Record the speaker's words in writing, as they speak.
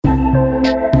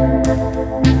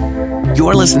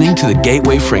You're listening to the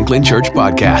Gateway Franklin Church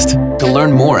podcast. To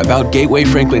learn more about Gateway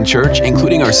Franklin Church,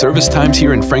 including our service times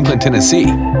here in Franklin, Tennessee,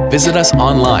 visit us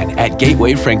online at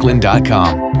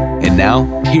gatewayfranklin.com. And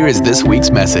now, here is this week's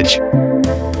message.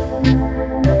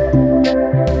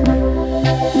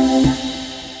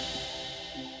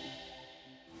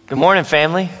 Good morning,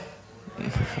 family.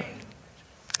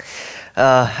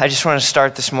 I just want to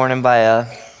start this morning by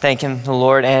thanking the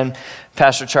Lord and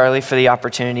Pastor Charlie for the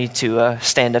opportunity to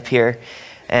stand up here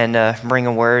and bring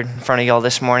a word in front of y'all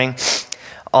this morning.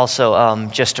 Also,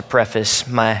 just to preface,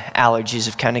 my allergies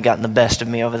have kind of gotten the best of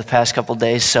me over the past couple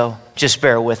days, so just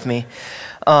bear with me.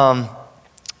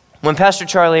 When Pastor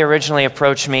Charlie originally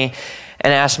approached me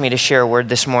and asked me to share a word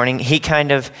this morning, he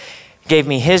kind of gave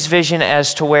me his vision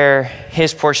as to where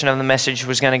his portion of the message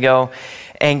was going to go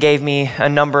and gave me a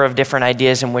number of different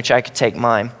ideas in which I could take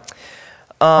mine.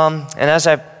 And as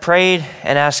I prayed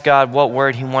and asked God what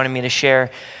word he wanted me to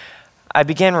share, I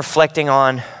began reflecting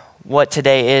on what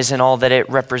today is and all that it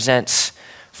represents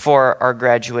for our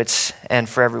graduates and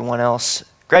for everyone else.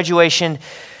 Graduation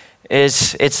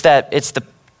it's the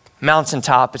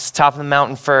mountaintop. It's the top of the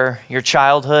mountain for your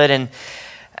childhood and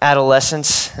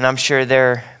adolescence. And I'm sure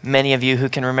there are many of you who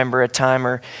can remember a time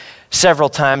or several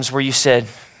times where you said,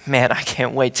 man, I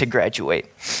can't wait to graduate.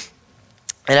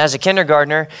 And as a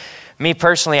kindergartner, me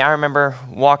personally, I remember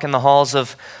walking the halls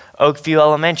of Oakview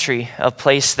Elementary, a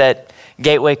place that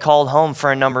Gateway called home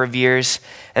for a number of years,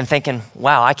 and thinking,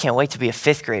 wow, I can't wait to be a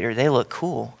fifth grader. They look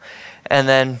cool. And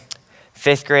then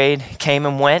fifth grade came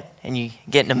and went, and you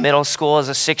get into middle school as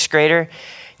a sixth grader, and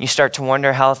you start to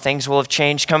wonder how things will have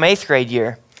changed come eighth grade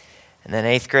year. And then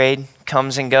eighth grade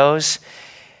comes and goes,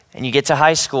 and you get to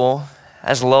high school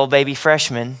as a little baby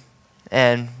freshman,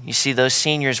 and you see those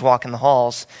seniors walking the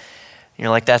halls. You're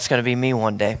like, that's going to be me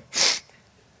one day.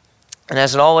 And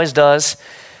as it always does,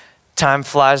 time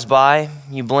flies by,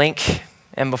 you blink,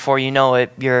 and before you know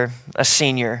it, you're a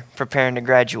senior preparing to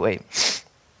graduate.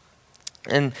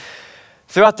 And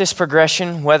throughout this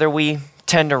progression, whether we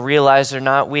tend to realize it or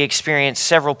not, we experience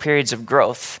several periods of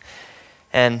growth.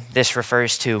 And this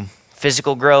refers to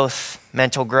physical growth,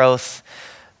 mental growth,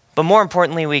 but more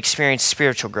importantly, we experience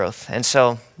spiritual growth. And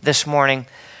so this morning,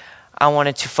 I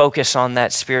wanted to focus on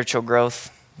that spiritual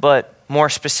growth, but more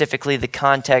specifically, the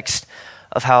context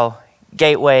of how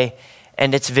Gateway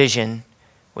and its vision,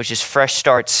 which is fresh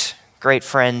starts, great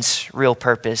friends, real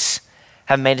purpose,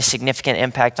 have made a significant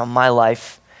impact on my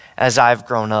life as I've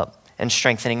grown up and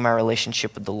strengthening my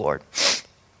relationship with the Lord.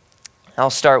 I'll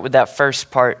start with that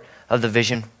first part of the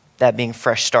vision, that being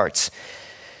fresh starts.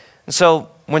 And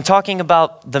so when talking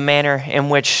about the manner in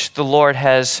which the Lord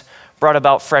has brought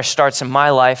about fresh starts in my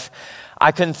life,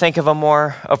 I couldn't think of a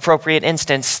more appropriate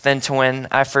instance than to when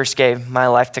I first gave my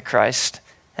life to Christ.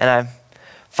 And I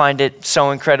find it so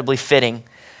incredibly fitting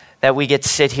that we get to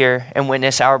sit here and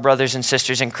witness our brothers and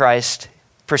sisters in Christ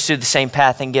pursue the same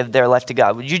path and give their life to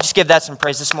God. Would you just give that some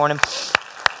praise this morning?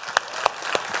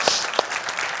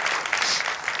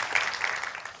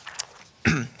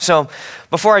 So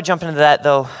before I jump into that,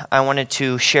 though, I wanted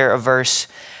to share a verse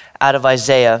out of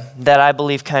Isaiah that I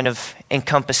believe kind of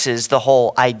encompasses the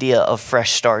whole idea of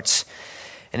fresh starts.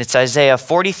 And it's Isaiah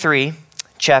 43,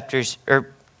 chapter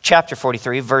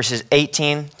 43, verses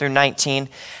 18 through 19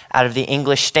 out of the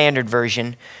English Standard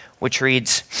Version, which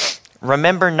reads,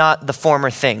 "Remember not the former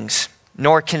things,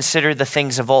 nor consider the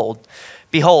things of old.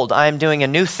 Behold, I am doing a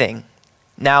new thing.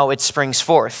 Now it springs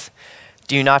forth.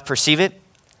 Do you not perceive it?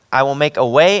 I will make a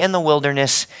way in the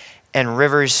wilderness and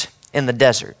rivers in the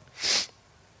desert."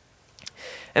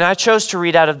 And I chose to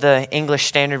read out of the English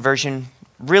Standard Version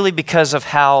really because of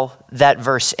how that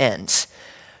verse ends.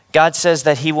 God says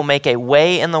that he will make a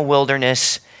way in the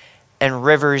wilderness and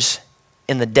rivers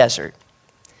in the desert.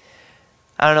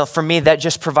 I don't know, for me, that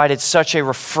just provided such a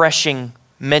refreshing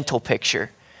mental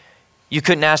picture. You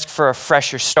couldn't ask for a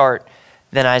fresher start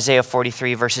than Isaiah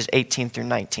 43, verses 18 through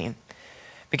 19.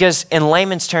 Because in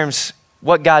layman's terms,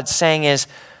 what God's saying is,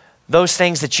 those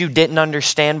things that you didn't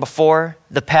understand before,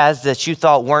 the paths that you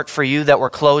thought weren't for you, that were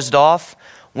closed off,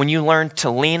 when you learn to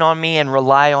lean on me and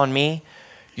rely on me,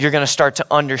 you're going to start to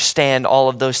understand all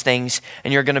of those things,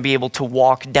 and you're going to be able to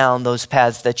walk down those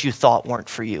paths that you thought weren't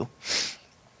for you.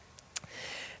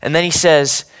 And then he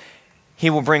says, he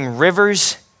will bring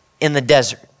rivers in the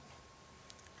desert.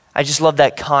 I just love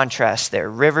that contrast there,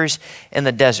 rivers in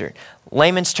the desert.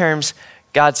 Layman's terms,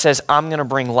 God says, I'm going to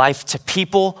bring life to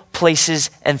people, places,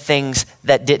 and things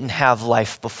that didn't have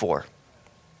life before.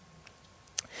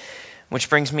 Which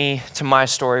brings me to my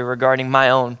story regarding my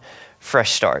own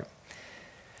fresh start.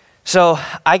 So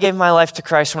I gave my life to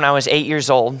Christ when I was 8 years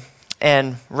old,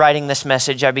 and writing this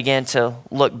message, I began to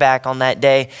look back on that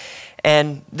day.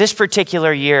 And this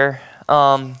particular year,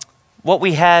 what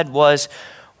we had was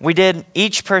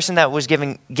each person that was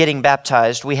getting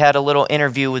baptized, we had a little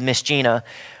interview with Miss Gina,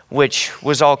 which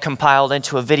was all compiled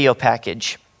into a video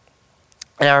package.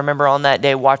 And I remember on that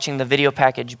day watching the video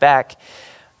package back,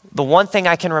 the one thing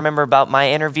I can remember about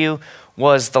my interview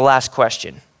was the last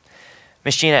question.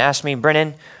 Miss Gina asked me,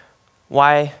 Brennan,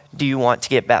 why do you want to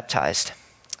get baptized?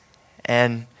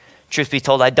 And truth be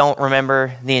told, I don't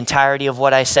remember the entirety of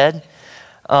what I said,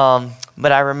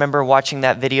 but I remember watching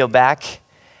that video back,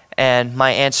 and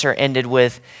my answer ended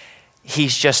with,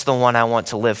 he's just the one I want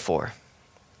to live for.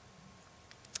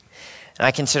 And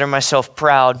I consider myself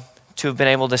proud to have been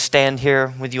able to stand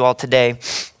here with you all today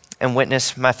and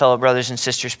witness my fellow brothers and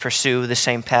sisters pursue the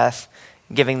same path,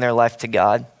 giving their life to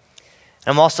God. And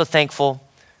I'm also thankful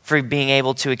for being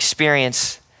able to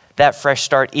experience that fresh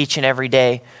start each and every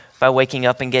day by waking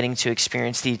up and getting to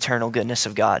experience the eternal goodness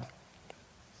of God.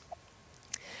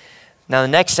 Now, the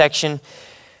next section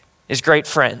is great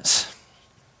friends.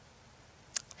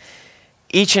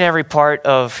 Each and every part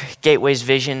of Gateway's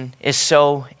vision is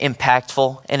so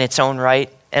impactful in its own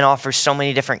right and offers so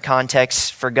many different contexts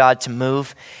for God to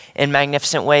move in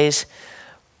magnificent ways.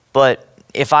 But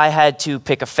if I had to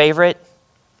pick a favorite,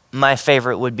 my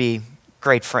favorite would be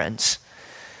great friends.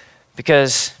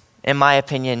 Because in my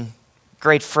opinion,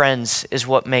 great friends is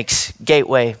what makes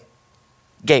Gateway,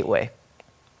 Gateway.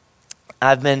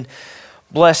 I've been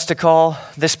blessed to call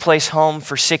this place home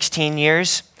for 16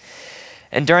 years.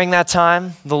 And during that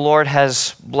time, the Lord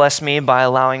has blessed me by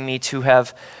allowing me to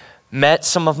have met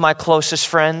some of my closest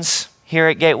friends here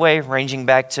at Gateway, ranging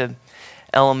back to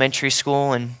elementary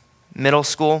school and middle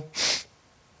school.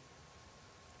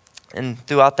 And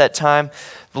throughout that time,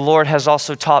 the Lord has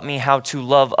also taught me how to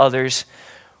love others,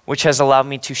 which has allowed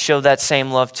me to show that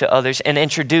same love to others and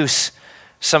introduce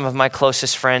some of my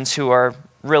closest friends who are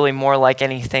really more like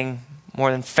anything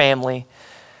more than family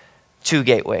to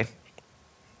Gateway.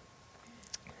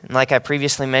 And like I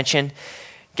previously mentioned,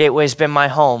 Gateway's been my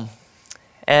home.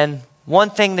 And one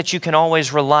thing that you can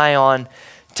always rely on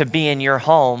to be in your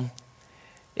home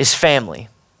is family.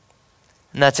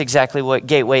 And that's exactly what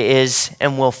Gateway is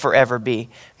and will forever be.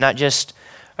 Not just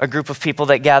a group of people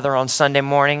that gather on Sunday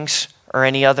mornings or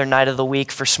any other night of the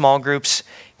week for small groups.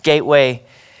 Gateway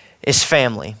is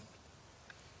family.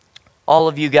 All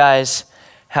of you guys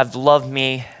have loved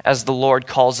me as the Lord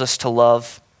calls us to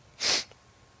love,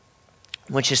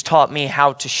 which has taught me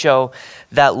how to show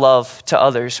that love to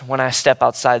others when I step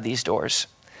outside these doors.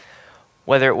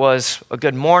 Whether it was a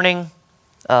good morning,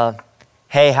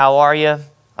 hey, how are you?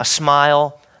 A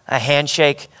smile, a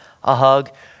handshake, a hug,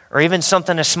 or even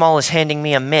something as small as handing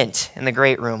me a mint in the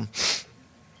great room.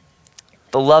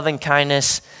 The love and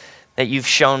kindness that you've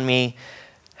shown me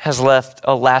has left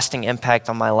a lasting impact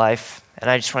on my life. And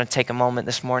I just want to take a moment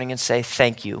this morning and say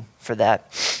thank you for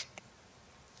that.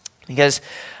 Because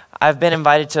I've been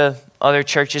invited to other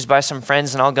churches by some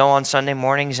friends, and I'll go on Sunday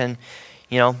mornings and,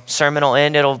 sermon will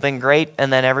end, it'll have been great,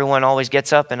 and then everyone always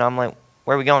gets up and I'm like,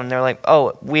 where are we going? And they're like,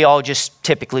 oh, we all just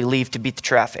typically leave to beat the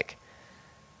traffic.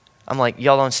 I'm like,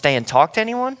 y'all don't stay and talk to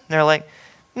anyone? And they're like,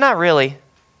 not really.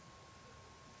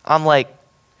 I'm like,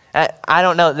 I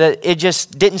don't know, it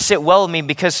just didn't sit well with me,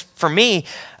 because for me,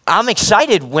 I'm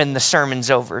excited when the sermon's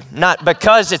over. Not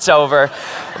because it's over,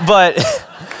 but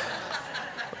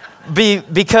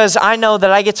because I know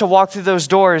that I get to walk through those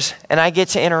doors and I get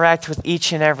to interact with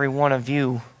each and every one of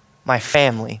you, my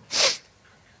family.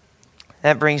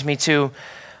 That brings me to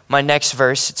my next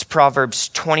verse. It's Proverbs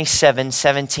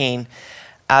 27:17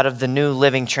 out of the New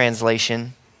Living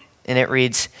Translation. And it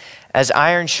reads, as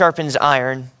iron sharpens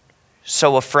iron,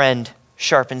 so a friend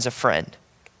sharpens a friend.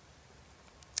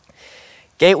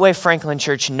 Gateway Franklin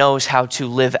Church knows how to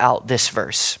live out this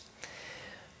verse.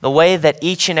 The way that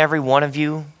each and every one of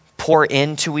you pour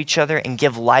into each other and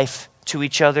give life to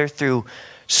each other through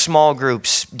small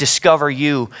groups, discover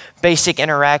you, basic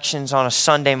interactions on a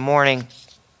Sunday morning.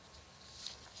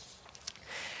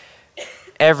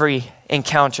 Every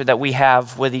encounter that we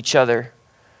have with each other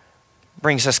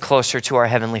brings us closer to our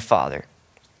Heavenly Father.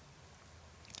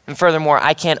 And furthermore,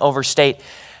 I can't overstate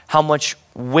how much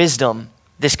wisdom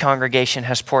this congregation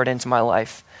has poured into my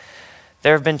life.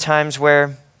 There have been times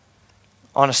where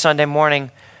on a Sunday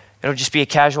morning, it'll just be a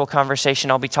casual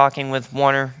conversation. I'll be talking with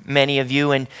one or many of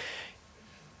you, and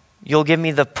you'll give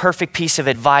me the perfect piece of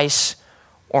advice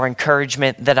or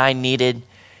encouragement that I needed,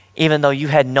 even though you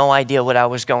had no idea what I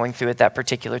was going through at that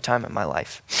particular time in my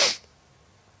life.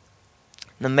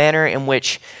 The manner in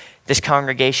which this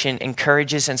congregation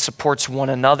encourages and supports one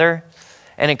another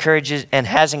and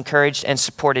has encouraged and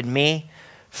supported me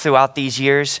throughout these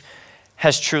years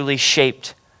has truly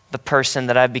shaped the person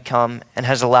that I've become and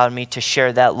has allowed me to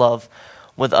share that love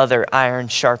with other iron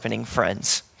sharpening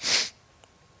friends.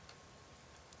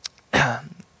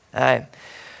 I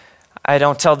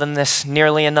don't tell them this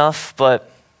nearly enough,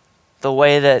 but the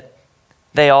way that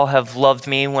they all have loved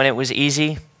me when it was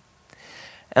easy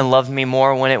and loved me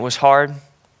more when it was hard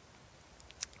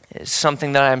is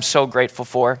something that I am so grateful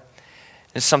for.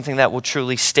 It's something that will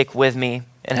truly stick with me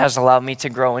and has allowed me to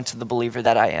grow into the believer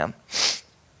that I am.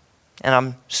 And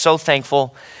I'm so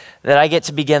thankful that I get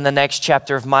to begin the next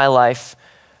chapter of my life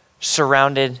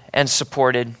surrounded and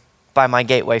supported by my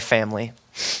Gateway family.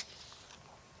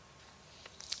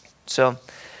 So,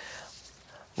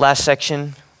 last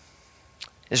section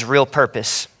is real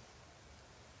purpose.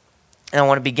 And I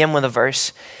want to begin with a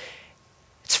verse.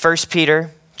 It's 1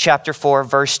 Peter chapter 4,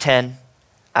 verse 10,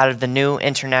 out of the New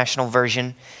International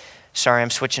Version. Sorry, I'm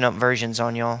switching up versions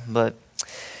on y'all, but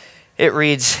it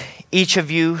reads, "Each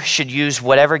of you should use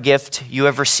whatever gift you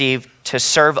have received to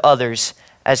serve others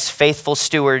as faithful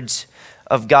stewards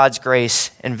of God's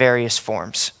grace in various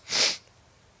forms."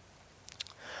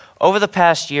 Over the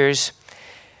past years,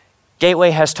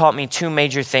 Gateway has taught me two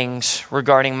major things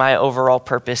regarding my overall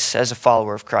purpose as a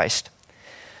follower of Christ.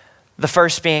 The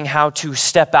first being how to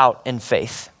step out in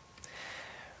faith.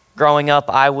 Growing up,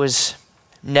 I was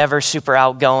never super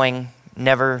outgoing,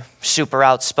 never super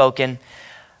outspoken.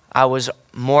 I was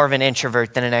more of an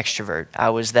introvert than an extrovert. I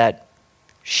was that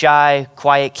shy,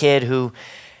 quiet kid who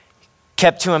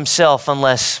kept to himself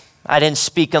I didn't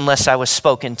speak unless I was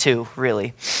spoken to,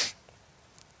 really.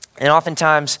 And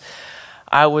oftentimes,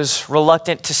 I was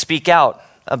reluctant to speak out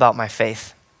about my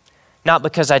faith. Not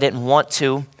because I didn't want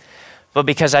to, but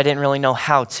because I didn't really know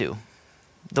how to.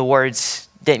 The words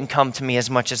didn't come to me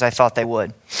as much as I thought they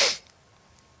would.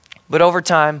 But over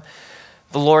time,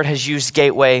 the Lord has used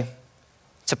Gateway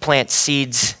to plant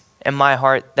seeds in my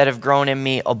heart that have grown in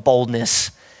me a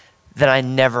boldness that I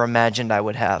never imagined I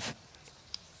would have.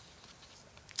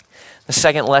 The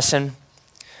second lesson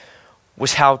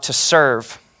was how to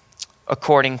serve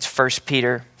according to 1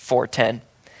 Peter 4:10.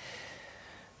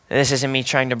 This isn't me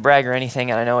trying to brag or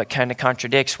anything, and I know it kind of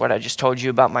contradicts what I just told you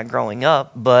about my growing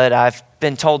up, but I've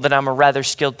been told that I'm a rather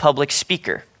skilled public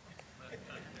speaker.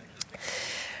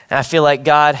 And I feel like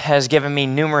God has given me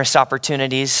numerous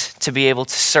opportunities to be able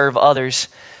to serve others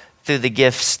through the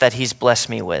gifts that He's blessed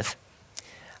me with.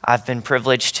 I've been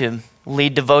privileged to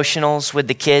lead devotionals with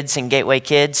the kids and Gateway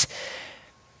Kids,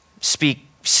 speak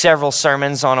several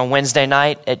sermons on a Wednesday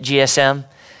night at GSM,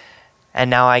 and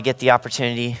now I get the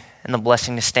opportunity and the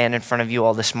blessing to stand in front of you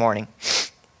all this morning.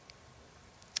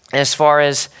 As far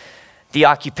as the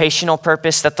occupational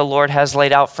purpose that the Lord has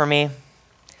laid out for me,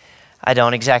 I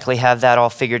don't exactly have that all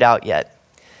figured out yet.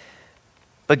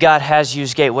 But God has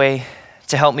used Gateway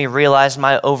to help me realize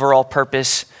my overall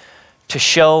purpose to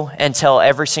show and tell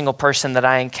every single person that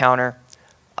I encounter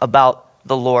about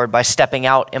the Lord by stepping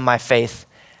out in my faith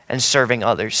and serving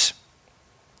others.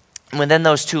 And within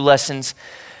those two lessons,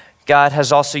 God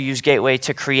has also used Gateway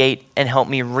to create and help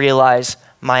me realize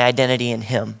my identity in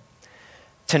Him,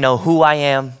 to know who I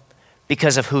am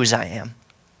because of whose I am.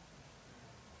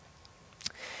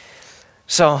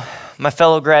 So, my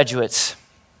fellow graduates,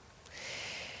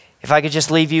 if I could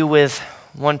just leave you with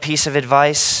one piece of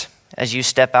advice as you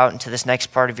step out into this next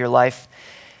part of your life,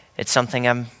 it's something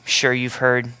I'm sure you've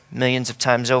heard millions of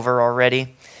times over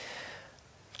already.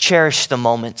 Cherish the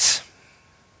moments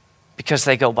because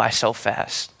they go by so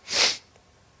fast.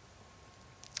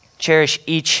 Cherish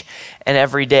each and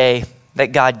every day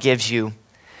that God gives you.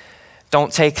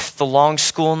 Don't take the long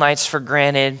school nights for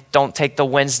granted. Don't take the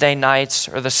Wednesday nights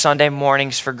or the Sunday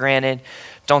mornings for granted.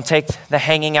 Don't take the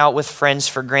hanging out with friends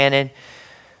for granted.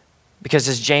 Because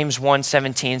as James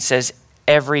 1:17 says,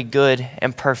 every good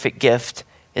and perfect gift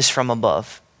is from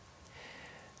above.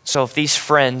 So if these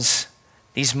friends,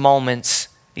 these moments,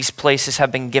 these places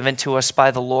have been given to us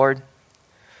by the Lord,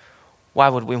 why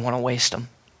would we want to waste them?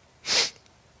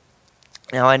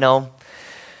 Now I know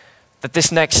that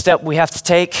this next step we have to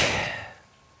take,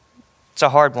 it's a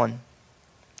hard one.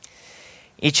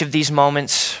 Each of these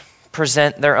moments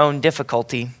present their own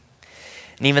difficulty.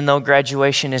 And even though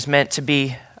graduation is meant to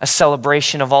be a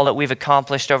celebration of all that we've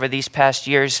accomplished over these past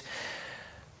years,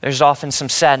 there's often some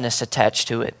sadness attached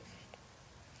to it.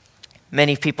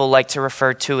 Many people like to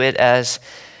refer to it as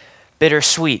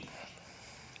bittersweet.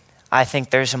 I think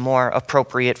there's a more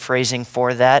appropriate phrasing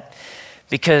for that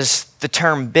because the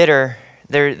term bitter,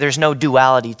 there's no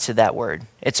duality to that word.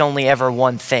 It's only ever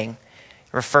one thing.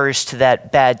 It refers to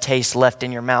that bad taste left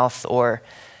in your mouth or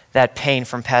that pain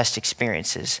from past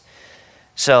experiences.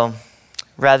 So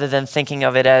rather than thinking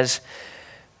of it as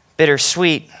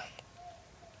bittersweet,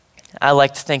 I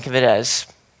like to think of it as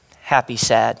happy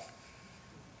sad.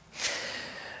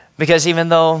 Because even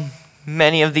though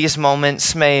many of these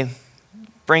moments may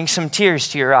bring some tears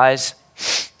to your eyes,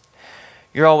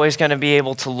 you're always going to be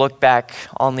able to look back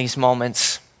on these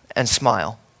moments and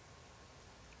smile.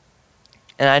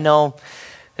 And I know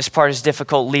this part is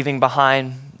difficult, leaving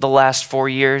behind the last 4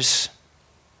 years,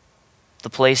 the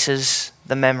places,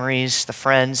 the memories, the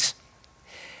friends.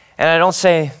 And I don't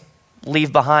say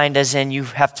leave behind as in you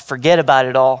have to forget about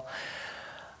it all.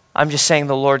 I'm just saying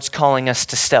the Lord's calling us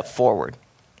to step forward.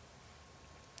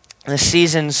 And the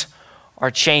seasons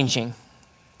are changing.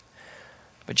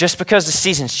 But just because the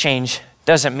seasons change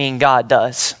doesn't mean God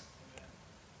does.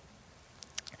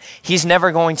 He's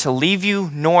never going to leave you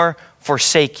nor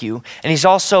forsake you. And he's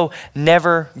also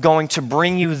never going to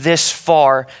bring you this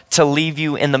far to leave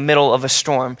you in the middle of a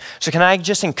storm. So can I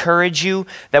just encourage you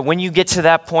that when you get to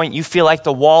that point, you feel like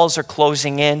the walls are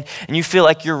closing in and you feel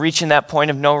like you're reaching that point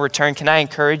of no return. Can I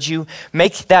encourage you?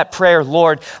 Make that prayer,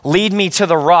 Lord, lead me to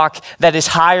the rock that is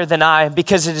higher than I,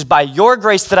 because it is by your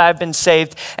grace that I've been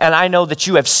saved. And I know that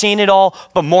you have seen it all,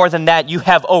 but more than that, you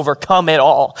have overcome it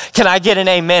all. Can I get an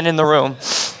amen in the room?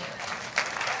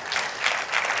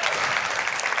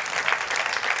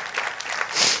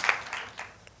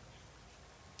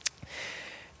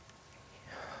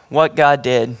 What God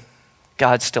did,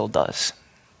 God still does.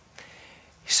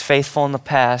 He's faithful in the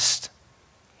past.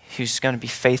 He's going to be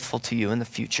faithful to you in the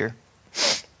future.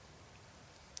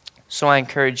 So I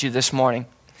encourage you this morning,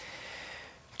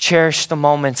 cherish the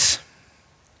moments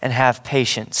and have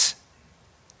patience,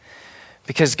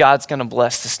 because God's going to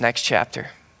bless this next chapter.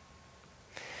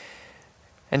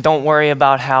 And don't worry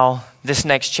about how this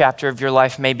next chapter of your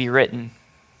life may be written,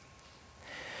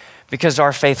 because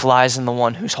our faith lies in the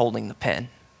one who's holding the pen.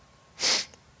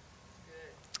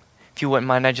 If you wouldn't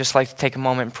mind, I'd just like to take a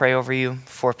moment and pray over you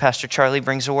before Pastor Charlie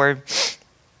brings a word.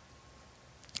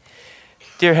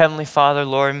 Dear Heavenly Father,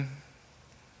 Lord,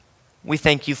 we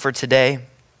thank you for today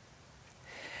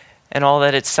and all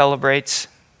that it celebrates.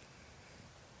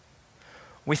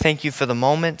 We thank you for the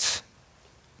moments.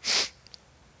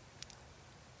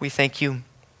 We thank you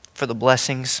for the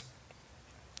blessings.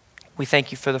 We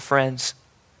thank you for the friends.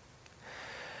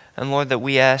 And Lord, that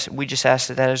we just ask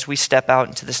that as we step out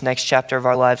into this next chapter of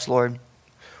our lives, Lord,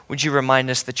 would you remind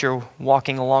us that you're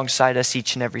walking alongside us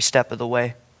each and every step of the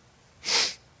way.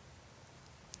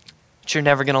 That you're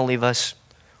never going to leave us.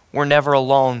 We're never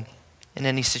alone in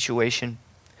any situation.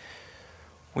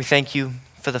 We thank you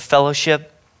for the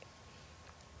fellowship.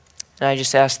 And I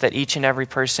just ask that each and every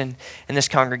person in this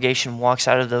congregation walks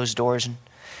out of those doors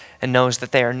and knows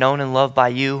that they are known and loved by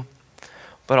you,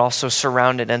 but also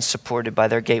surrounded and supported by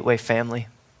their Gateway family.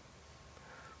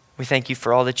 We thank you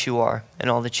for all that you are and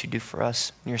all that you do for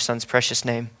us. In your Son's precious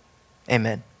name,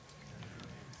 amen.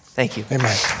 Thank you.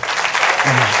 Amen.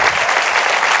 Amen.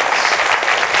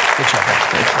 Good job.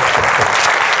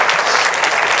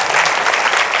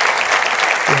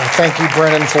 Thank you,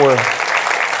 Brennan, for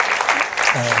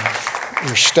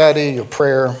your study, your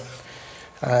prayer,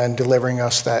 and delivering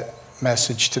us that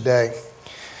message today.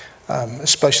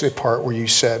 Especially the part where you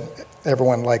said,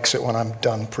 everyone likes it when I'm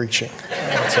done preaching.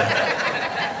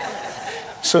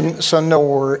 So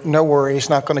no worries,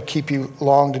 not going to keep you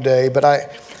long today, but I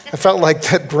felt like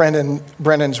that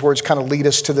Brennan's words kind of lead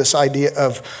us to this idea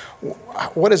of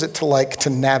what is it to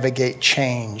navigate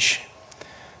change?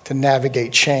 To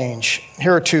navigate change.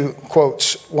 Here are two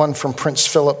quotes. One from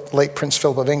late Prince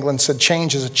Phillip of England said,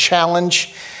 "Change is a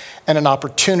challenge and an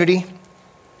opportunity,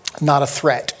 not a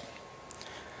threat."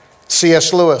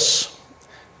 C.S. Lewis,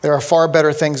 "There are far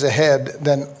better things ahead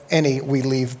than any we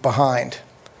leave behind."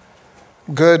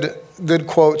 Good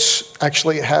quotes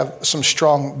actually have some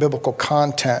strong biblical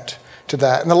content to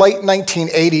that. In the late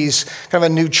 1980s, kind of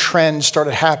a new trend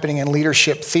started happening in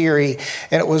leadership theory,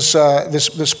 and it was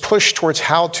this push towards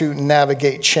how to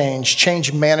navigate change.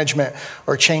 Change management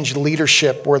or change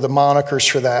leadership were the monikers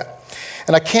for that.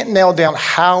 And I can't nail down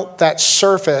how that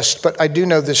surfaced, but I do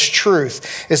know this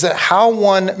truth, is that how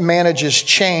one manages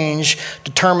change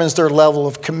determines their level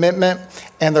of commitment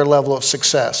and their level of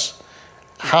success.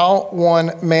 How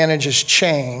one manages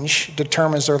change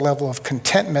determines their level of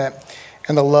contentment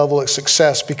and the level of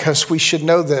success, because we should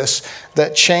know this,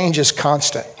 that change is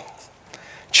constant.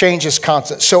 Change is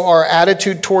constant. So our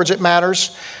attitude towards it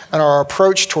matters, and our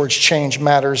approach towards change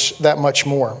matters that much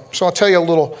more. So I'll tell you a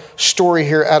little story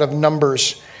here out of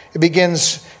Numbers. It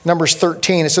begins Numbers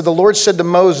 13. It said, "The Lord said to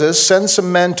Moses, send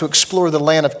some men to explore the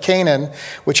land of Canaan,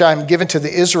 which I am given to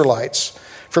the Israelites.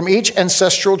 From each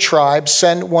ancestral tribe,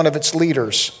 send one of its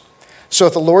leaders. So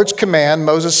at the Lord's command,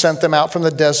 Moses sent them out from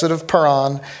the desert of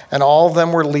Paran, and all of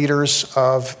them were leaders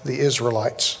of the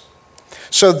Israelites.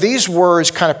 So these words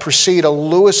kind of precede a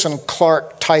Lewis and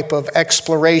Clark type of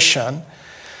exploration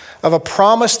of a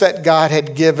promise that God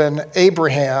had given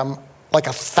Abraham like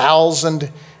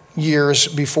 1,000 years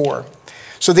before.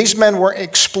 So these men weren't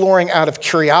exploring out of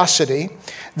curiosity.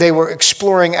 They were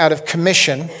exploring out of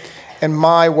commission, and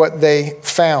what they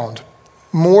found.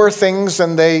 More things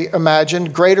than they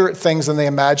imagined, greater things than they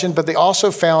imagined, but they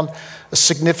also found a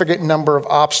significant number of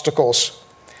obstacles.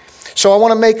 So I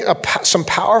want to make some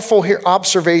powerful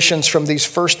observations from these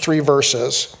first 3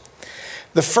 verses.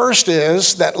 The first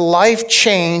is that life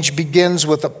change begins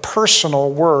with a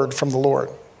personal word from the Lord.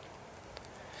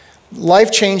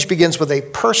 Life change begins with a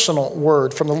personal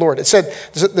word from the Lord. It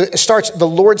starts, the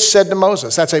Lord said to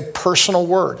Moses. That's a personal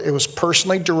word. It was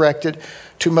personally directed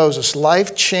to Moses.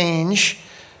 Life change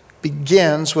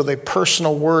begins with a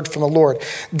personal word from the Lord.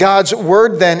 God's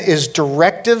word then is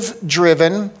directive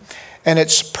driven and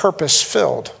it's purpose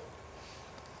filled.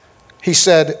 He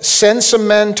said, send some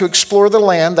men to explore the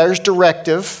land. There's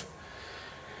directive.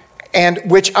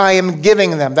 And which I am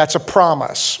giving them. That's a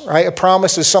promise, right? A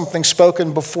promise is something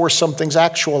spoken before something's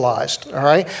actualized, all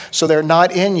right? So they're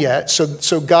not in yet.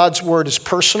 So God's word is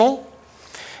personal,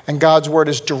 and God's word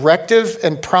is directive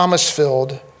and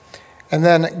promise-filled, and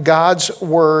then God's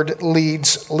word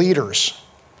leads leaders.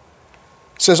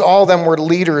 It says all of them were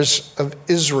leaders of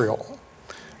Israel.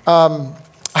 I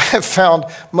have found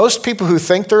most people who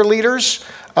think they're leaders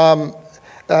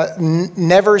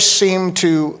never seem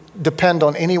to depend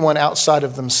on anyone outside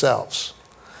of themselves.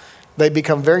 They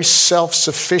become very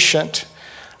self-sufficient.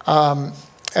 And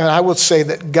I would say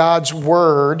that God's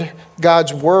word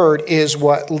is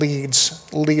what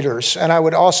leads leaders. And I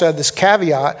would also add this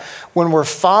caveat, when we're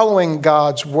following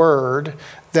God's word,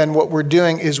 then what we're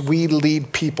doing is we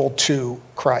lead people to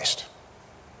Christ.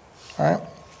 All right?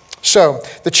 So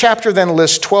the chapter then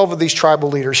lists 12 of these tribal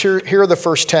leaders. Here are the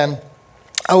first 10.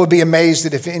 I would be amazed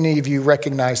if any of you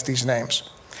recognize these names.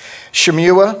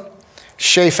 Shammua,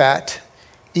 Shaphat,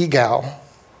 Igal,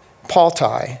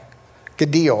 Palti,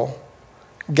 Gaddiel,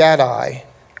 Gaddi,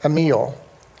 Ammiel,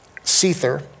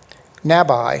 Sethur,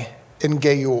 Nahbi, and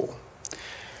Geul.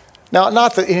 Now,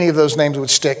 not that any of those names would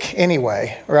stick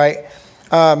anyway, right?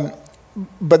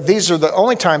 But these are the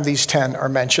only time these 10 are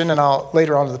mentioned, and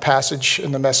later on in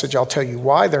the message, I'll tell you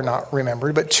why they're not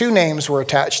remembered. But 2 names were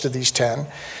attached to these 10,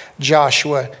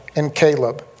 Joshua and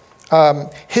Caleb.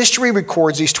 History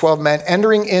records these 12 men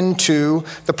entering into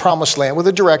the promised land with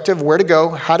a directive, where to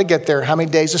go, how to get there, how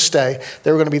many days to stay.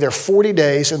 They were going to be there 40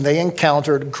 days, and they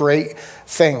encountered great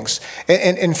things.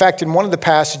 And in fact, in one of the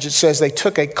passages, it says they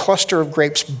took a cluster of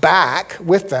grapes back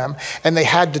with them, and they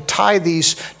had to tie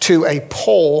these to a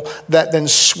pole that then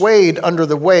swayed under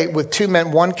the weight with 2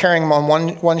 men, one carrying them on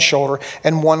one shoulder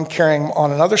and one carrying them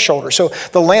on another shoulder. So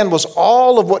the land was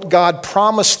all of what God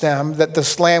promised them that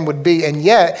this land would be, and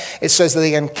yet it says that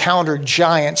they encountered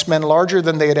giants, men larger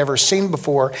than they had ever seen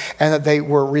before, and that they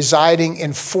were residing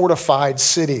in fortified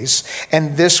cities.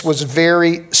 And this was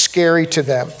very scary to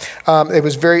them. It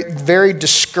was very, very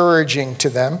discouraging to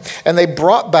them. And they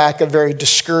brought back a very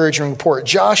discouraging report.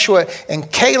 Joshua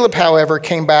and Caleb, however,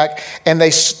 came back and they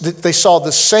saw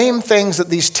the same things that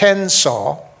these 10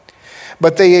 saw,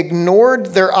 but they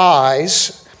ignored their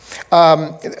eyes.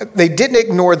 They didn't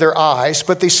ignore their eyes,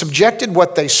 but they subjected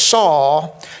what they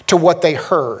saw to what they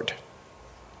heard.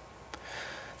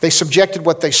 They subjected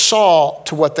what they saw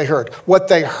to what they heard. What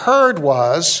they heard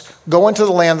was, go into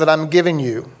the land that I'm giving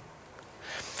you.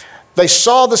 They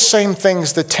saw the same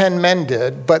things the 10 men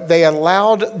did, but they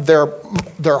allowed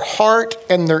their heart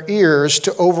and their ears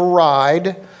to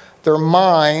override their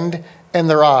mind and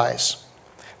their eyes.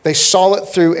 They saw it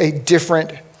through a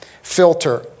different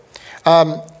filter.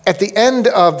 At the end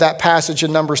of that passage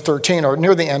in Numbers 13, or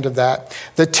near the end of that,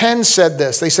 the 10 said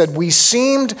this. They said, we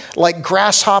seemed like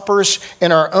grasshoppers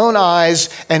in our own eyes,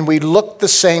 and we looked the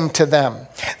same to them.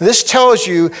 This tells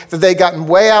you that they gotten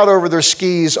way out over their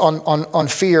skis on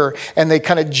fear, and they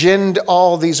kind of ginned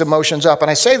all these emotions up. And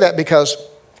I say that because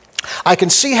I can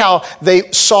see how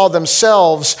they saw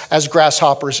themselves as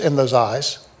grasshoppers in those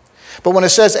eyes. But when it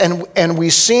says, and we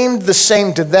seemed the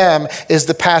same to them, is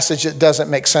the passage that doesn't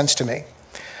make sense to me.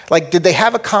 Like, did they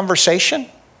have a conversation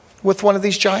with one of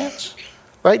these giants?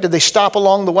 Right? Did they stop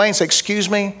along the way and say, excuse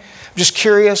me, I'm just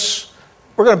curious.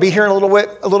 We're going to be here in a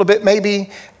little bit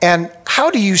maybe. And how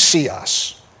do you see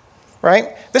us?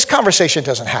 Right? This conversation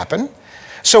doesn't happen.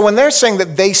 So when they're saying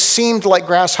that they seemed like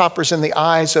grasshoppers in the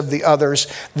eyes of the others,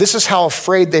 this is how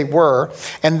afraid they were.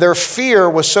 And their fear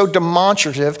was so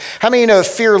demonstrative. How many of you know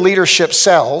fear leadership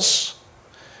sells?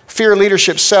 fear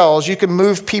leadership sells. You can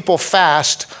move people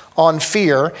fast on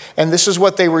fear, and this is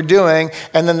what they were doing.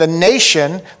 And then the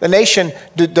nation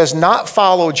does not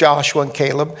follow Joshua and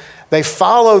Caleb. They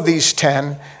follow these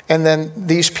 10, and then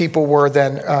these people were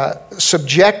then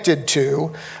subjected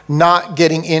to not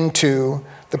getting into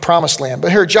the promised land.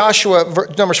 But here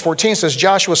Numbers 14 says,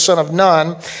 Joshua son of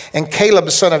Nun and Caleb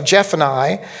son of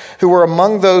Jephunneh, who were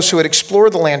among those who had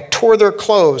explored the land, tore their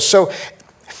clothes.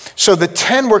 So the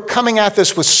 10 were coming at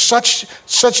this with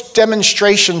such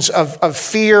demonstrations of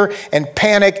fear and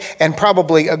panic and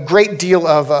probably a great deal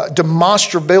of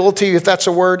demonstrability, if that's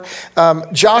a word.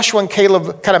 Joshua and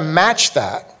Caleb kind of matched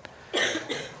that.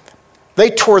 They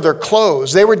tore their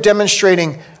clothes. They were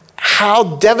demonstrating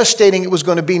how devastating it was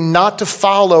going to be not to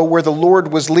follow where the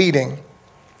Lord was leading.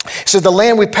 He said, the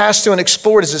land we passed through and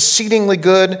explored is exceedingly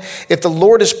good. If the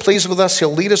Lord is pleased with us,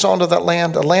 he'll lead us onto that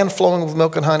land, a land flowing with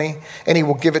milk and honey, and he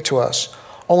will give it to us.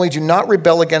 Only do not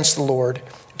rebel against the Lord.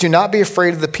 Do not be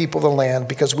afraid of the people of the land,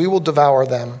 because we will devour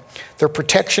them. Their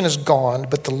protection is gone,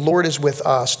 but the Lord is with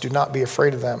us. Do not be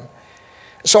afraid of them.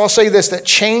 So I'll say this, that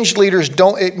changed leaders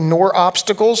don't ignore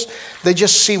obstacles. They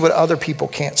just see what other people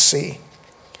can't see.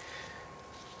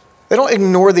 They don't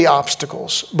ignore the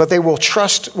obstacles, but they will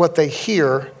trust what they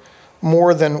hear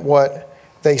more than what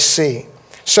they see.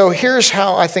 So here's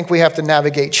how I think we have to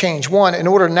navigate change. One, in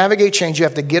order to navigate change, you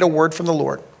have to get a word from the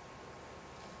Lord.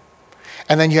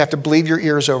 And then you have to believe your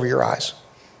ears over your eyes.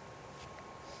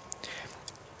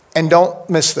 And don't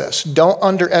miss this. Don't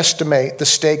underestimate the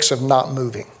stakes of not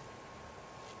moving.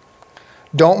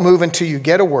 Don't move until you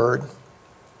get a word,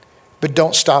 but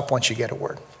don't stop once you get a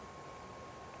word.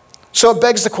 So it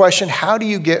begs the question, how do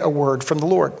you get a word from the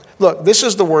Lord? Look, this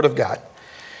is the word of God.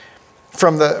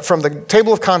 From the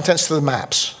table of contents to the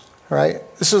maps, right?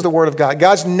 This is the word of God.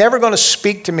 God's never going to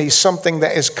speak to me something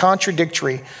that is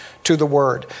contradictory to the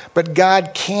word. But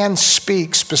God can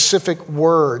speak specific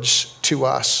words to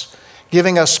us,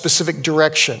 giving us specific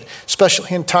direction,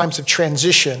 especially in times of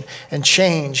transition and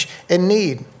change and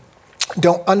need.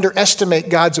 Don't underestimate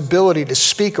God's ability to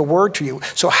speak a word to you.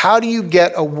 So how do you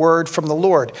get a word from the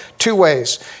Lord? Two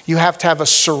ways. You have to have a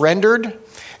surrendered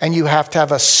and you have to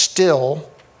have a still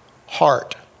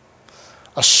heart.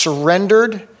 A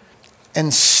surrendered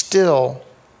and still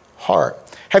heart.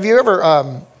 Have you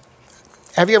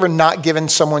ever not given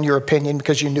someone your opinion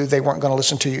because you knew they weren't going to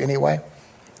listen to you anyway?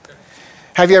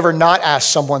 Have you ever not asked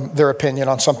someone their opinion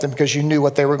on something because you knew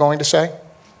what they were going to say?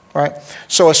 Right?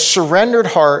 So a surrendered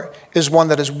heart is one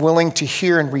that is willing to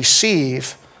hear and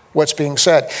receive what's being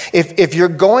said. If you're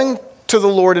going to the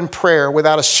Lord in prayer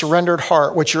without a surrendered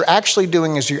heart, what you're actually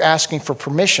doing is you're asking for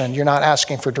permission. You're not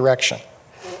asking for direction.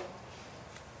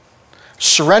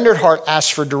 Surrendered heart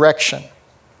asks for direction.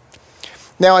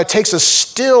 Now, it takes a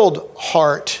stilled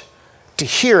heart to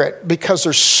hear it because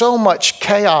there's so much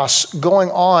chaos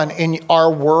going on in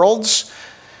our worlds,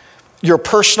 your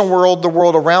personal world, the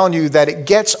world around you, that it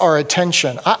gets our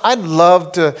attention. I'd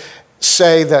love to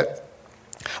say that,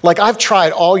 like I've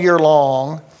tried all year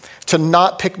long to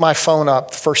not pick my phone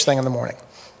up the first thing in the morning.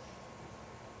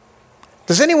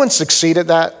 Does anyone succeed at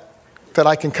that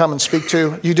I can come and speak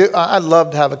to? You do? I'd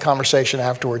love to have a conversation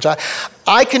afterwards.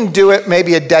 I can do it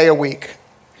maybe a day a week.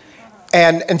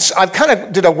 And I've kind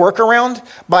of did a workaround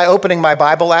by opening my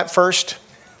Bible app first.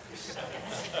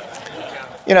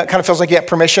 You know, it kind of feels like you get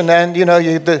permission then. You know,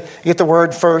 you get the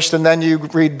word first, and then you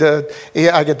read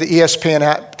I get the ESPN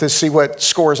app to see what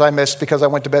scores I missed because I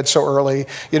went to bed so early,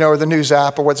 you know, or the news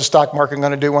app, or what's the stock market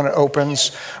going to do when it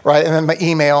opens, right? And then my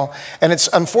email. And it's,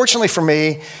 unfortunately for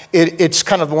me, it's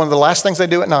kind of one of the last things I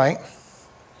do at night.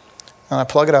 And I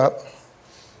plug it up,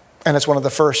 and it's one of the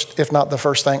first, if not the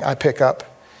first thing I pick up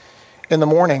in the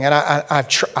morning. And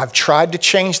I've tried to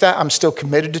change that. I'm still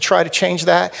committed to try to change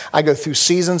that. I go through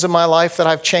seasons of my life that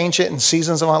I've changed it, and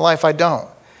seasons of my life I don't.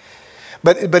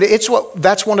 But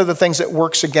that's one of the things that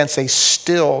works against a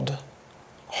stilled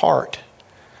heart.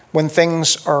 When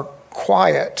things are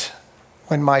quiet,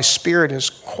 when my spirit is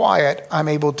quiet, I'm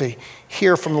able to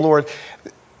hear from the Lord.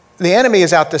 The enemy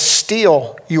is out to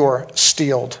steal your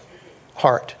stilled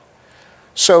heart.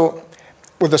 So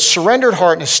with a surrendered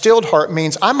heart and a stilled heart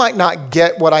means I might not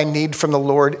get what I need from the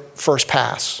Lord first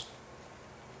pass.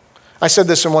 I said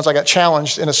this once I got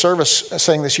challenged in a service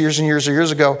saying this years and years and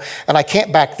years ago, and I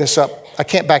can't back this up. I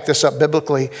can't back this up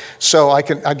biblically, so I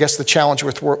guess the challenge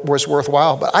was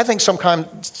worthwhile. But I think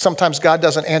sometimes God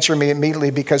doesn't answer me immediately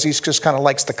because he just kind of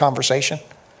likes the conversation.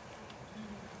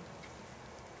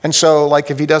 And so,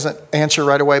 like, if he doesn't answer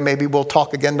right away, maybe we'll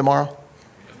talk again tomorrow.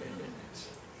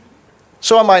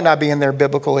 So I might not be in there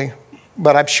biblically,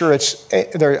 but I'm sure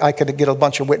I could get a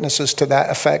bunch of witnesses to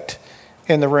that effect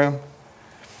in the room.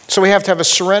 So we have to have a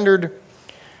surrendered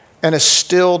and a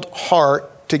stilled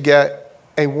heart to get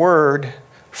a word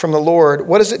from the Lord.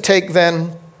 What does it take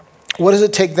then? What does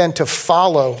it take then to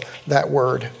follow that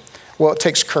word? Well, it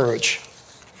takes courage.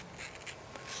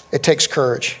 It takes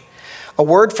courage. A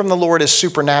word from the Lord is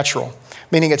supernatural,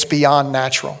 meaning it's beyond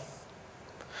natural.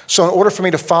 So in order for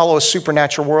me to follow a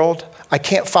supernatural world, I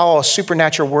can't follow a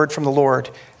supernatural word from the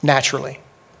Lord naturally.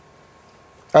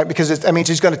 Right? Because that means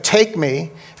he's going to take me.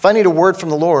 If I need a word from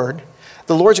the Lord's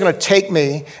going to take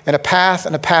me in a path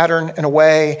and a pattern and a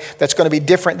way that's going to be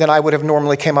different than I would have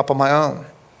normally came up on my own.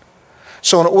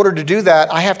 So in order to do that,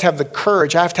 I have to have the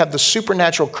courage, I have to have the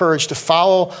supernatural courage to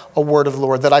follow a word of the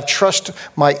Lord, that I trust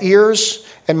my ears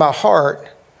and my heart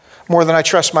more than I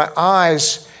trust my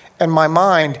eyes and my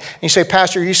mind. And you say,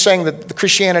 Pastor, are you saying that the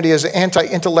Christianity is an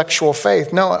anti-intellectual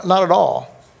faith? No, not at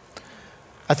all.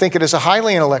 I think it is a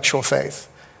highly intellectual faith.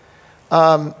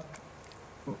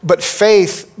 But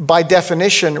faith, by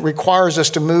definition, requires us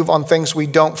to move on things we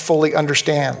don't fully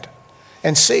understand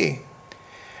and see.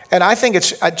 And I think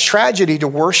it's a tragedy to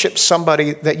worship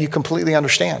somebody that you completely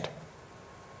understand.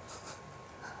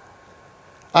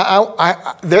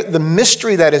 The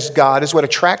mystery that is God is what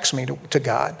attracts me to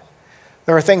God.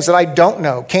 There are things that I don't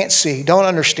know, can't see, don't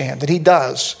understand, that he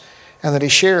does and that he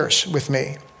shares with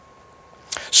me.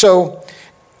 So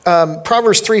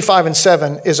Proverbs 3, 5, and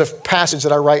 7 is a passage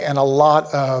that I write in a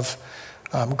lot of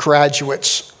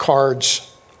graduates'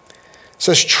 cards. It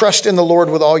says, trust in the Lord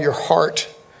with all your heart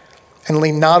and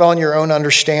lean not on your own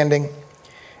understanding.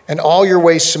 And all your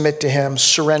ways submit to him,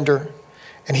 surrender,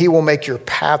 and he will make your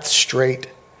path straight.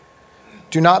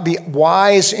 Do not be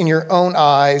wise in your own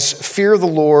eyes. Fear the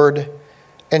Lord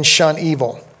and shun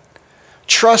evil.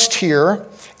 Trust here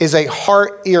is a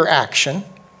heart-ear action.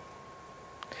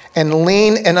 And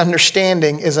lean and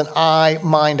understanding is an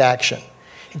eye-mind action.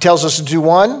 He tells us to do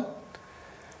one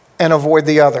and avoid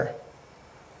the other.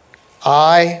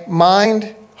 Eye,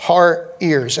 mind, heart,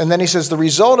 ears. And then he says the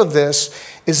result of this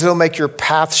is it'll make your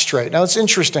path straight. Now it's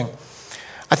interesting.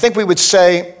 I think we would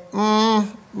say,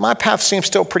 my path seems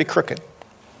still pretty crooked.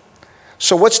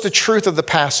 So what's the truth of the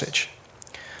passage?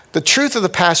 The truth of the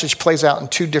passage plays out in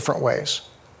two different ways.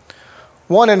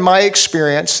 One, in my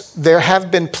experience, there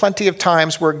have been plenty of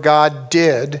times where God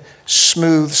did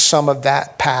smooth some of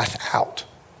that path out.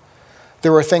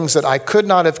 There were things that I could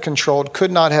not have controlled,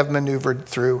 could not have maneuvered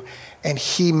through, and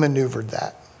he maneuvered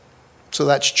that. So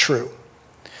that's true.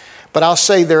 But I'll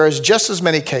say there is just as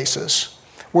many cases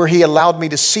where he allowed me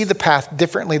to see the path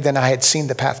differently than I had seen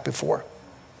the path before.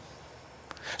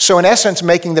 So in essence,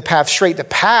 making the path straight, the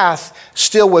path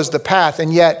still was the path,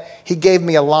 and yet he gave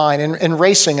me a line. In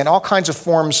racing, and all kinds of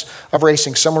forms of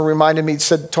racing. Someone reminded me,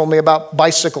 told me about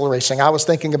bicycle racing. I was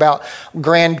thinking about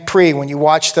Grand Prix. When you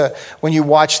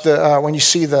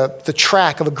see the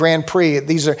track of a Grand Prix,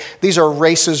 these are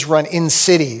races run in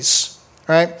cities,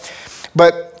 right?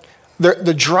 But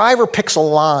the driver picks a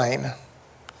line.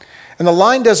 And the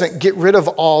line doesn't get rid of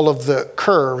all of the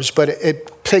curves, but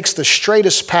it takes the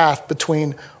straightest path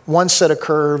between one set of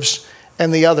curves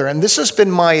and the other. And this has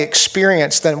been my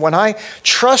experience that when I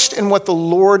trust in what the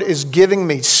Lord is giving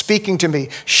me, speaking to me,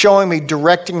 showing me,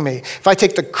 directing me, if I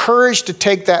take the courage to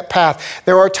take that path,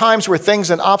 there are times where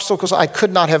things and obstacles I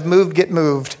could not have moved get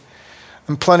moved.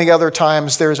 And plenty other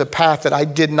times there's a path that I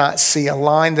did not see, a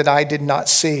line that I did not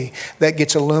see that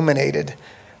gets illuminated.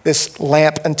 This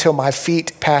lamp until my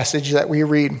feet passage that we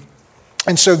read.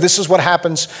 And so this is what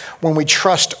happens when we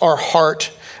trust our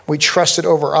heart. We trust it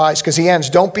over eyes. Because he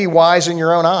ends, don't be wise in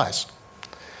your own eyes.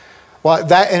 Well,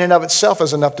 that in and of itself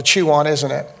is enough to chew on, isn't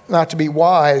it? Not to be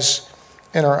wise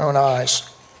in our own eyes.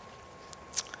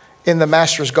 In the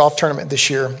Masters golf tournament this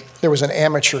year, there was an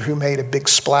amateur who made a big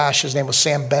splash. His name was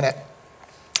Sam Bennett.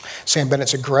 Sam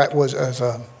Bennett was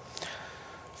a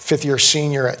fifth-year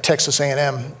senior at Texas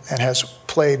A&M and has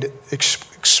played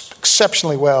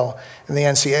exceptionally well in the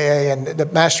NCAA, and the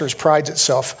Masters prides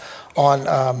itself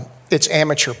on its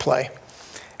amateur play.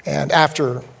 And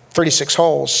after 36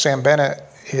 holes, Sam Bennett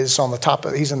is on the top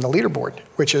he's in the leaderboard,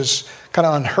 which is kind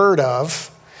of unheard of.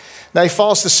 Now he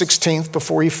falls to 16th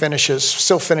before he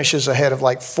still finishes ahead of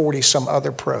like 40 some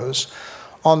other pros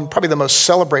on probably the most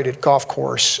celebrated golf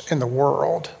course in the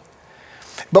world.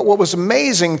 But what was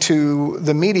amazing to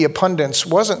the media pundits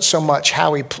wasn't so much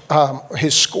how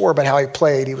his score, but how he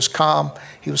played. He was calm,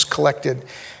 he was collected.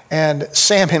 And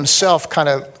Sam himself kind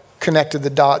of connected the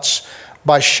dots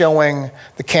by showing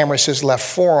the cameras his left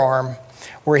forearm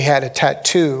where he had a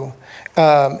tattoo.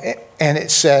 And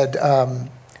it said,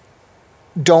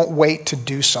 don't wait to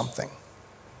do something.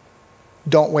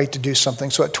 Don't wait to do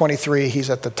something. So at 23, he's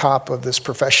at the top of this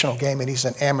professional game, and he's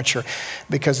an amateur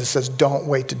because it says, don't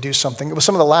wait to do something. It was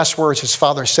some of the last words his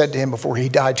father said to him before he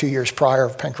died 2 years prior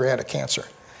of pancreatic cancer.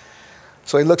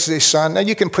 So he looks at his son. Now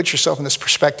you can put yourself in this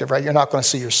perspective, right? You're not going to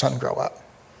see your son grow up.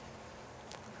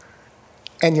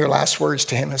 And your last words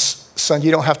to him is, son, you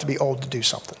don't have to be old to do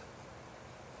something.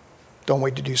 Don't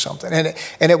wait to do something.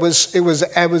 And it was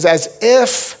as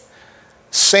if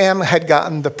Sam had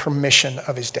gotten the permission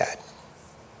of his dad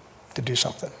to do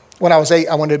something. When I was 8,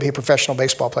 I wanted to be a professional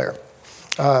baseball player.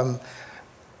 A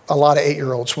lot of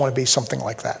 8-year-olds want to be something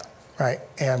like that, right?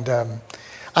 And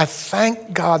I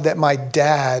thank God that my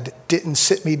dad didn't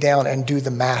sit me down and do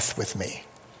the math with me,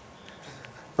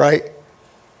 right?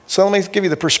 So let me give you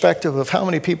the perspective of how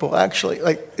many people actually,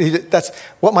 that's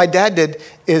what my dad did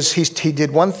is he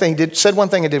did one thing, said one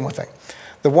thing and did one thing.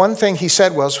 The one thing he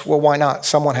said was, well, why not?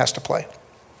 Someone has to play.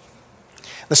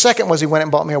 The second was he went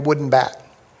and bought me a wooden bat.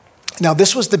 Now,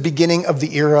 this was the beginning of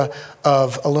the era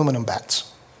of aluminum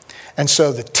bats. And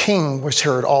so the ting was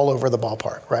heard all over the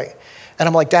ballpark, right? And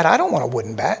I'm like, Dad, I don't want a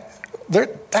wooden bat.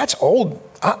 That's old.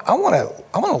 I want an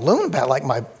aluminum bat like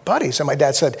my buddies. And my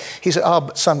dad said, oh,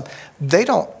 but son, they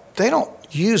don't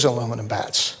use aluminum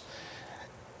bats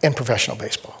in professional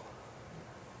baseball.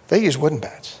 They use wooden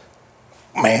bats.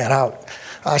 Man,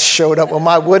 I showed up with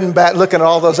my wooden bat looking at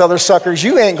all those other suckers.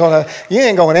 You ain't going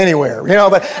anywhere,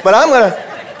 but I'm going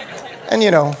to.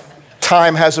 And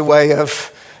time has a way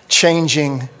of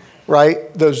changing,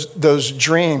 right, those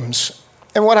dreams.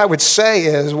 And what I would say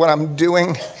is what I'm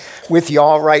doing with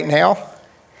y'all right now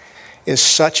is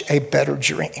such a better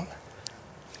dream.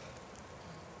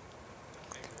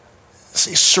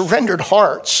 See, surrendered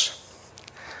hearts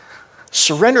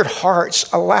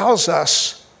allows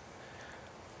us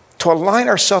to align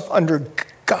ourselves under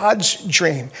God's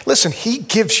dream. Listen, he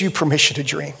gives you permission to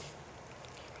dream.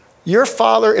 Your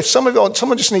Father, if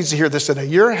someone just needs to hear this today,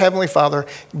 your Heavenly Father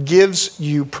gives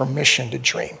you permission to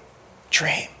dream.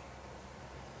 Dream.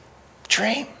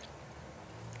 Dream.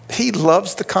 He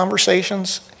loves the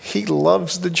conversations. He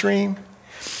loves the dream,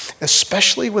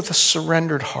 especially with a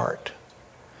surrendered heart,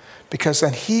 because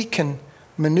then he can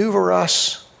maneuver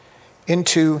us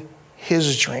into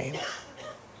his dream.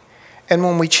 And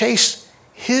when we chase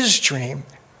his dream,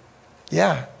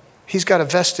 he's got a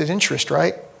vested interest,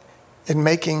 right? In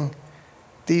making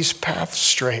these paths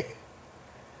straight.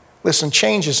 Listen,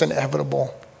 change is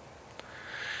inevitable.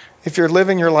 If you're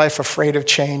living your life afraid of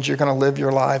change, you're going to live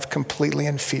your life completely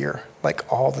in fear,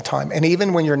 like all the time. And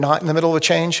even when you're not in the middle of a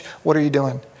change, what are you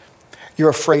doing? You're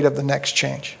afraid of the next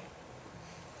change,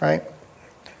 right?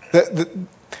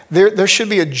 There should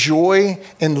be a joy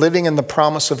in living in the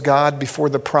promise of God before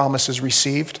the promise is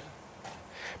received.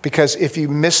 Because if you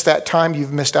miss that time,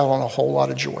 you've missed out on a whole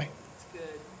lot of joy.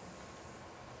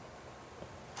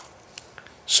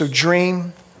 So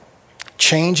dream,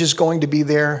 change is going to be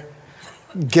there.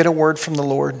 Get a word from the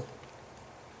Lord.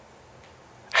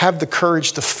 Have the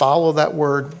courage to follow that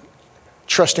word,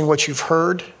 trusting what you've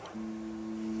heard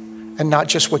and not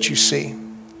just what you see.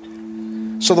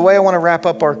 So the way I want to wrap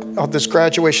up this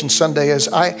graduation Sunday is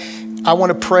I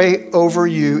want to pray over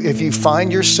you if you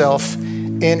find yourself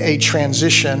in a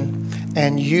transition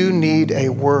and you need a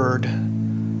word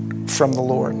from the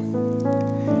Lord.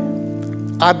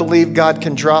 I believe God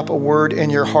can drop a word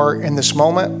in your heart in this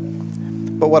moment.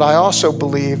 But what I also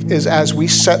believe is as we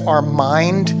set our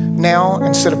mind now,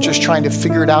 instead of just trying to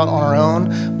figure it out on our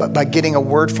own, but by getting a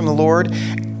word from the Lord,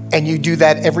 and you do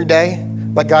that every day,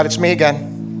 like, God, it's me again.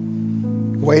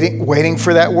 Waiting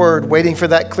for that word, waiting for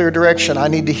that clear direction. I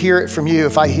need to hear it from you.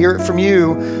 If I hear it from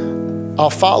you,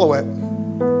 I'll follow it.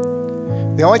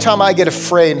 The only time I get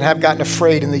afraid and have gotten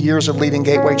afraid in the years of leading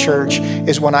Gateway Church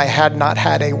is when I had not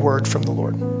had a word from the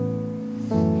Lord.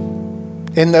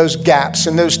 In those gaps,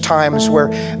 in those times where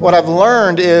what I've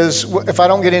learned is if I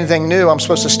don't get anything new, I'm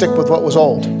supposed to stick with what was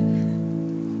old.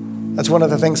 That's one of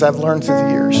the things I've learned through the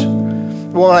years.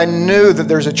 When I knew that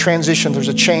there's a transition, there's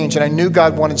a change, and I knew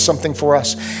God wanted something for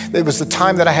us, it was the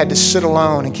time that I had to sit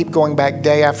alone and keep going back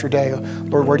day after day.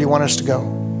 Lord, where do you want us to go?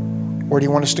 Where do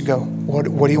you want us to go? What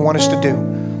do you want us to do?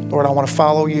 Lord, I want to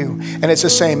follow you. And it's the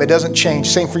same. It doesn't change.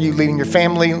 Same for you leading your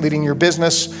family, leading your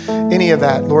business, any of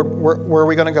that. Lord, where are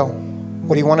we going to go?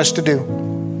 What do you want us to do?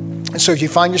 And so if you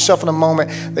find yourself in a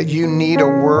moment that you need a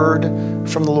word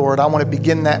from the Lord, I want to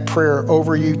begin that prayer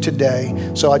over you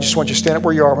today. So I just want you to stand up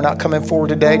where you are. We're not coming forward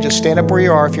today. Just stand up where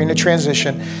you are if you're in a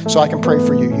transition so I can pray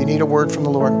for you. You need a word from the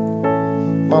Lord.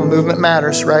 Well, movement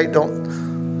matters, right? Don't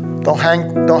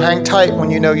hang tight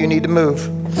when you know you need to move.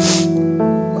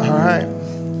 All right.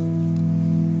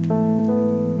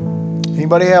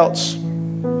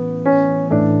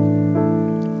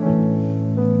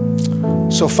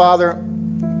 So, Father,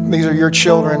 these are your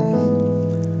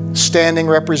children standing,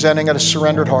 representing a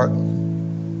surrendered heart.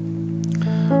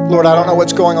 Lord, I don't know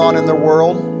what's going on in their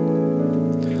world,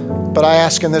 but I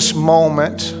ask in this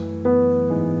moment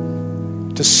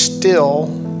to still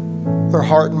their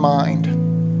heart and mind.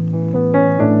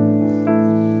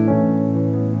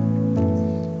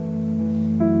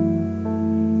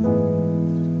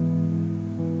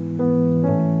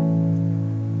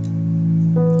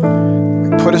 We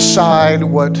put aside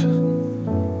what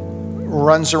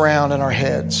runs around in our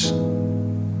heads.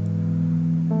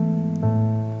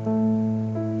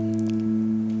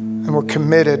 And we're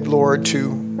committed, Lord, to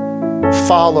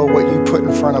follow what you put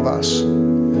in front of us.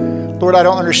 Lord, I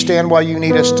don't understand why you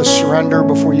need us to surrender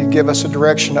before you give us a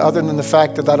direction, other than the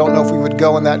fact that I don't know if we would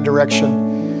go in that direction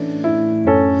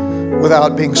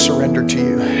without being surrendered to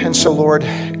you. And so, Lord,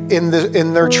 in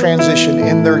their transition,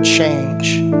 in their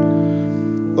change,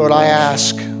 Lord, I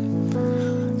ask,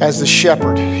 as the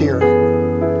shepherd here,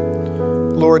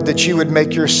 Lord, that you would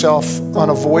make yourself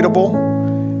unavoidable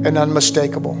and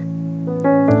unmistakable.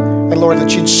 And Lord,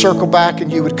 that you'd circle back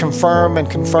and you would confirm and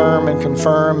confirm and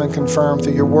confirm and confirm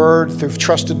through your word, through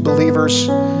trusted believers,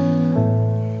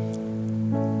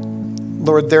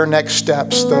 Lord, their next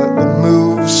steps, the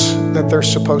moves that they're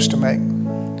supposed to make.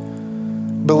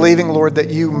 Believing, Lord, that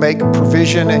you make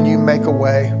provision and you make a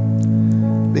way,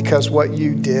 because what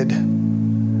you did,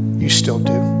 you still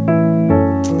do.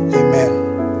 Amen.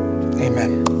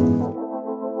 Amen.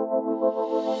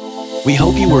 We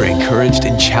hope you were encouraged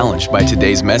and challenged by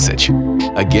today's message.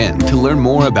 Again, to learn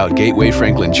more about Gateway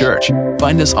Franklin Church,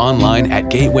 find us online at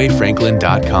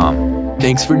gatewayfranklin.com.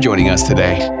 Thanks for joining us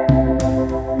today.